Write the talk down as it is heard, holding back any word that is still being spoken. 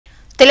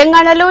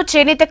తెలంగాణలో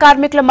చేనేత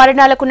కార్మికుల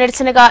మరణాలకు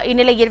నిరసనగా ఈ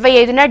నెల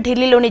 25న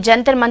ఢిల్లీలోని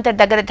జంతర్ మంతర్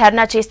దగ్గర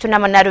ధర్నా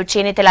చేస్తున్నామన్నారు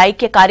చేనేతల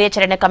ఐక్య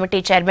కార్యాచరణ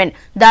కమిటీ చైర్మన్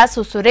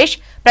దాసు సురేష్.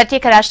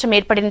 ప్రత్యేక రాష్ట్రం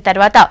ఏర్పడిన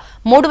తర్వాత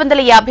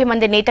 350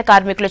 మంది నేత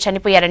కార్మికులు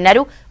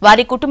చనిపోయారన్నారు.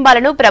 వారి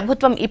కుటుంబాలను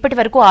ప్రభుత్వం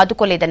ఇప్పటివరకు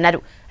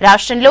ఆదుకోలేదన్నారు.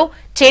 రాష్ట్రంలో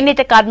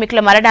చేనేత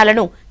కార్మికుల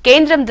మరణాలను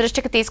కేంద్రం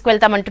దృష్టికి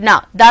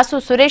తీసుకువెళ్తామంటున్న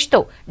దాసు సురేష్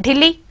తో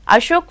Delhi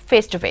Ashok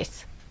face to face.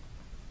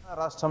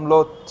 రాష్ట్రంలో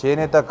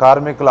చేనేత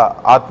కార్మికుల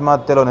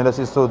ఆత్మహత్యలో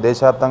నిరసిస్తూ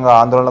దేశవ్యాప్తంగా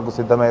ఆందోళనకు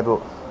సిద్ధమయ్యారు.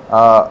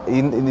 ఈ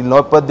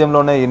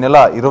నేపథ్యంలోనే ఈ నెల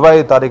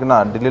 25 తారీఖున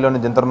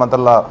ఢిల్లీలోని జంతర్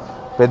మంతర్ల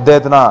పెద్ద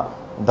ఎత్తున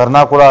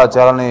ధర్నా కూడా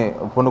చేయాలని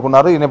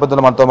పూనుకున్నారు. ఈ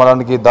నేపథ్యంలో మనతో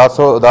మాట్లాడడానికి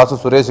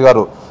దాసు సురేష్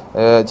గారు,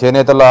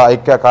 చేనేతల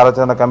ఐక్య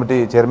కార్యాచరణ కమిటీ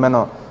చైర్మన్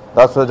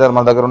దాసు సురేష్ గారు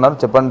మన దగ్గర ఉన్నారు.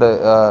 చెప్పండి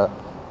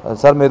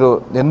సార్, మీరు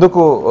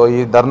ఎందుకు ఈ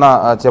ధర్నా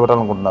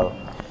చేపట్టాలనుకుంటున్నారు?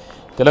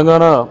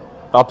 తెలంగాణ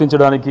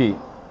ప్రాప్తించడానికి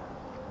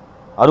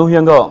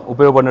అనూహ్యంగా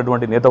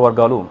ఉపయోగపడినటువంటి నేత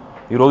వర్గాలు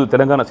ఈరోజు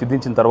తెలంగాణ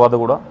సిద్ధించిన తర్వాత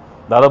కూడా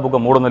దాదాపుగా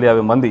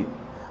 350 మంది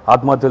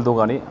ఆత్మహత్యలతో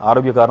కానీ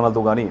ఆరోగ్య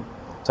కారణాలతో కానీ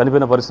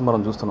చనిపోయిన పరిస్థితి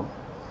మనం చూస్తున్నాం.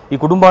 ఈ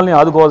కుటుంబాలని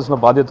ఆదుకోవాల్సిన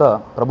బాధ్యత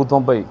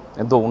ప్రభుత్వంపై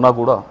ఎంతో ఉన్నా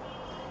కూడా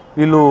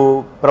వీళ్ళు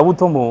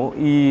ప్రభుత్వము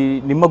ఈ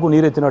నిమ్మకు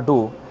నీరెత్తినట్టు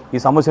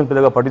ఈ సమస్యను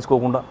పెద్దగా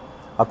పట్టించుకోకుండా,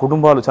 ఆ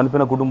కుటుంబాలు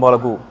చనిపోయిన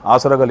కుటుంబాలకు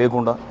ఆసరాగా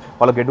లేకుండా,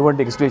 వాళ్ళకి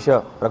ఎటువంటి ఎక్స్‌గ్రేషియా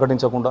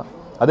ప్రకటించకుండా,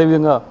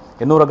 అదేవిధంగా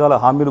ఎన్నో రకాల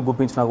హామీలు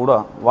గుప్పించినా కూడా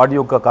వాటి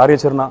యొక్క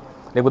కార్యాచరణ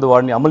లేకపోతే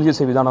వాడిని అమలు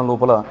చేసే విధానం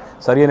లోపల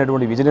సరి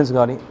అయినటువంటి విజిలెన్స్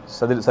కానీ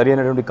సరి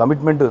అయినటువంటి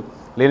కమిట్మెంట్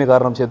లేని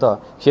కారణం చేత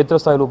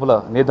క్షేత్రస్థాయి లోపల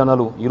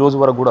నేతన్నలు ఈ రోజు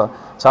వరకు కూడా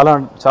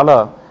చాలా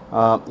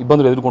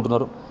ఇబ్బందులు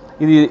ఎదుర్కొంటున్నారు.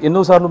 ఇది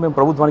ఎన్నోసార్లు మేము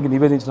ప్రభుత్వానికి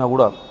నివేదించినా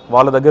కూడా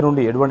వాళ్ళ దగ్గర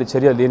నుండి ఎటువంటి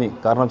చర్య లేని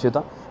కారణం చేత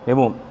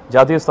మేము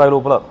జాతీయ స్థాయి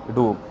లోపల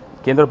ఇటు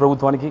కేంద్ర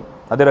ప్రభుత్వానికి,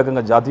 అదే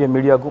రకంగా జాతీయ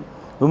మీడియాకు,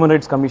 హ్యూమన్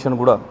రైట్స్ కమిషన్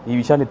కూడా ఈ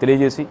విషయాన్ని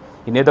తెలియజేసి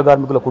ఈ నేత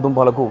కార్మికుల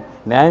కుటుంబాలకు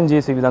న్యాయం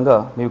చేసే విధంగా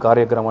మీ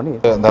కార్యక్రమాన్ని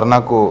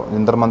ధర్నాకు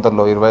జంతర్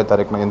మంతర్లో 20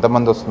 తారీఖున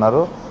ఎంతమంది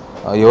వస్తున్నారు,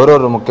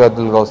 ఎవరెవరు ముఖ్య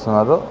అతిథులుగా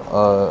వస్తున్నారు,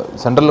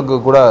 సెంట్రల్కు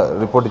కూడా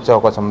రిపోర్ట్ ఇచ్చే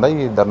అవకాశం ఉందా?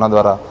 ఈ ధర్నా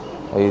ద్వారా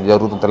ఈ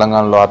జరుగుతున్న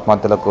తెలంగాణలో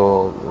ఆత్మహత్యలకు,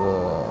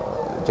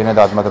 చేనేత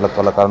ఆత్మహత్యలకు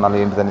గల కారణాలు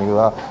ఏంటిదని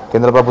కూడా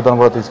కేంద్ర ప్రభుత్వం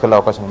కూడా తీసుకెళ్లే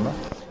అవకాశం ఉందా?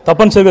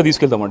 తప్పనిసరిగా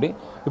తీసుకెళ్తామండి.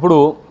 ఇప్పుడు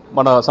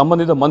మన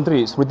సంబంధిత మంత్రి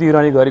స్మృతి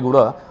ఇరానీ గారికి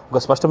కూడా ఒక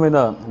స్పష్టమైన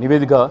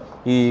నివేదిక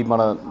ఈ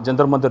మన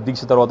జంతర్ మంతర్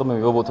దీక్ష తర్వాత మేము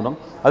ఇవ్వబోతున్నాం.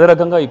 అదే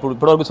రకంగా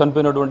ఇప్పటివరకు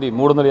చనిపోయినటువంటి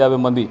 350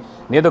 మంది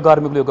నేత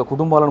కార్మికుల యొక్క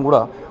కుటుంబాలను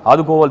కూడా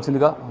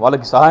ఆదుకోవాల్సిందిగా,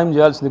 వాళ్ళకి సహాయం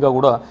చేయాల్సిందిగా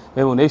కూడా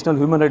మేము నేషనల్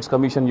హ్యూమన్ రైట్స్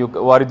కమిషన్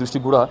యొక్క వారి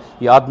దృష్టికి కూడా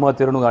ఈ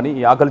ఆత్మహత్యలను కానీ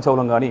ఈ ఆకలి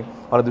చౌలం కానీ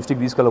వాళ్ళ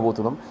దృష్టికి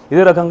తీసుకెళ్లబోతున్నాం.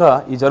 ఇదే రకంగా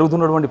ఈ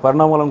జరుగుతున్నటువంటి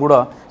పరిణామాలను కూడా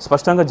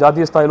స్పష్టంగా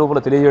జాతీయ స్థాయి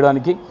లోపల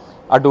తెలియజేయడానికి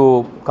అటు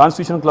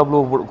కాన్స్టిట్యూషన్ క్లబ్లో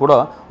కూడా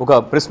ఒక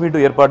ప్రెస్ మీట్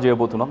ఏర్పాటు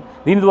చేయబోతున్నాం.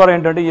 దీని ద్వారా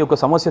ఏంటంటే ఈ యొక్క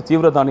సమస్య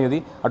తీవ్రత అనేది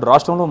అటు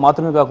రాష్ట్రంలో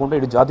మాత్రమే కాకుండా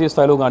ఇటు జాతీయ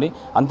స్థాయిలో కానీ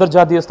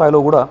అంతర్జాతీయ స్థాయిలో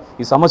కూడా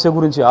ఈ సమస్య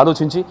గురించి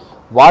ఆలోచించి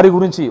వారి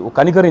గురించి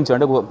కనికరించి,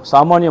 అంటే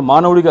సామాన్య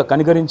మానవుడిగా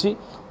కనికరించి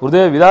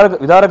హృదయ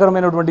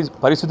విదారకరమైనటువంటి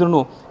పరిస్థితులను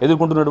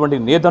ఎదుర్కొంటున్నటువంటి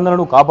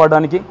నేతన్నలను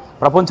కాపాడడానికి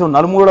ప్రపంచం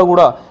నలుమూలలా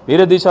కూడా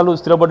వేరే దేశాల్లో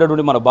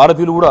స్థిరపడ్డటువంటి మన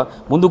భారతీయులు కూడా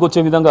ముందుకు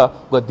వచ్చే విధంగా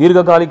ఒక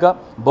దీర్ఘకాలిక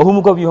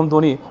బహుముఖ వ్యూహంతో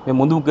మేము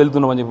ముందుకు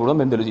వెళ్తున్నామని చెప్పి కూడా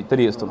మేము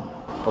తెలియజేస్తున్నాం.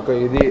 ఓకే,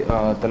 ఇది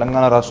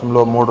తెలంగాణ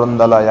రాష్ట్రంలో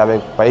 350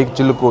 పైకి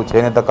చిలుకు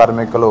చేనేత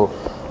కార్మికులు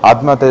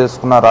ఆత్మహత్య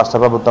చేసుకున్న రాష్ట్ర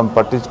ప్రభుత్వం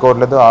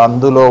పట్టించుకోవట్లేదు.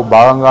 అందులో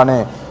భాగంగానే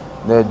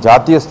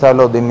జాతీయ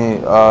స్థాయిలో దీన్ని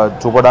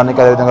చూపడానికి,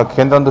 అదేవిధంగా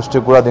కేంద్రం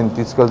దృష్టికి కూడా దీన్ని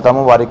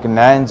తీసుకెళ్తాము, వారికి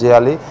న్యాయం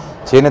చేయాలి,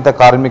 చేనేత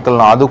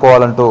కార్మికులను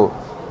ఆదుకోవాలంటూ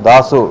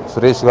దాసు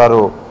సురేష్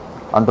గారు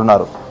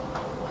అంటున్నారు.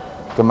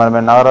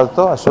 Cameraman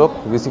నాగరాజుతో Ashok,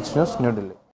 V6 news, New Delhi.